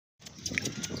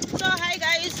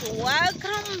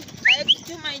welcome back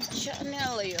to my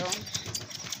channel, yo.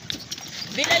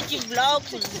 Village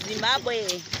Vlogs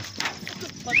Zimbabwe.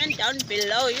 Comment down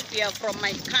below if you are from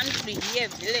my country here,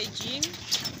 villaging.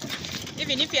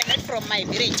 Even if you are not from my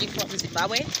village, from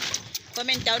Zimbabwe,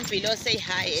 comment down below, say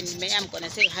hi, and me, I'm gonna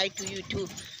say hi to you too.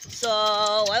 So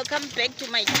welcome back to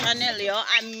my channel, yo.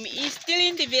 I'm still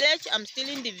in the village.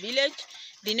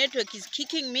 The network is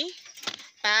kicking me,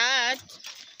 but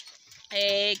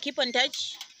keep on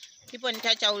touch.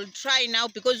 I will try now,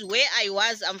 because where I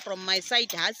was, I'm from my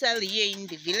side hustle here in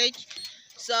the village.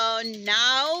 So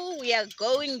now we are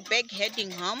going back,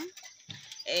 heading home,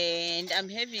 and I'm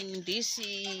having this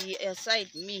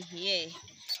aside me here.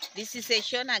 This is a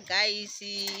Shona, guys.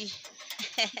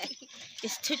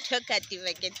 It's too talkative,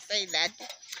 I can say that.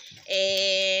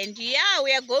 And yeah,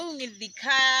 we are going with the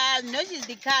car, not just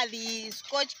the car, the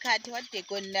Scotch cart, what they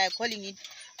calling it.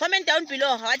 Comment down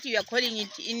below what you are calling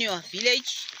it in your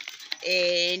village.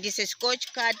 And this is a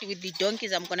Scotch cart with the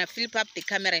donkeys. I'm gonna flip up the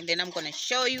camera and then I'm gonna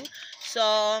show you. So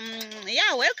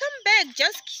yeah, welcome back.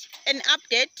 Just an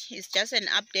update. It's just an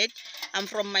update. I'm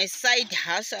from my side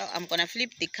hustle. I'm gonna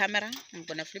flip the camera.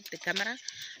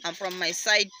 I'm from my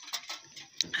side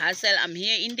hustle. I'm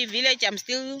here in the village. I'm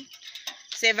still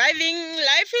surviving.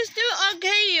 Life is still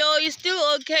okay, yo. It's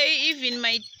still okay. Even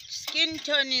my skin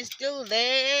tone is still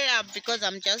there, because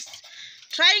I'm just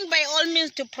trying by all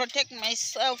means to protect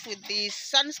myself with the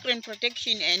sunscreen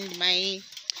protection and my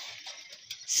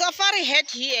safari hat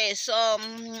here. So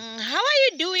how are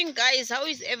you doing, guys? How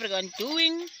is everyone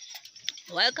doing?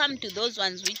 Welcome to those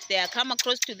ones which they are come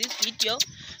across to this video.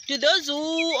 To those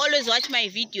who always watch my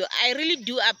video, I really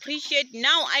do appreciate.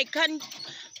 Now I can't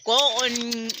go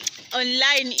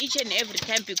online each and every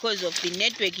time because of the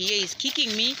network here is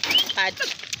kicking me, but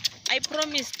I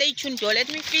promise, stay tuned though. Let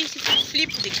me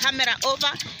flip the camera over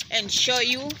and show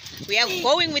you. We are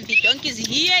going with the donkeys.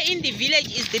 Here in the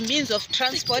village is the means of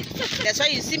transport. That's why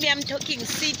you see me, I'm talking,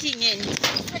 sitting, and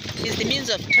is the means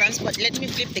of transport. Let me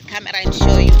flip the camera and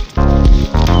show you.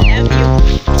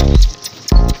 Love you.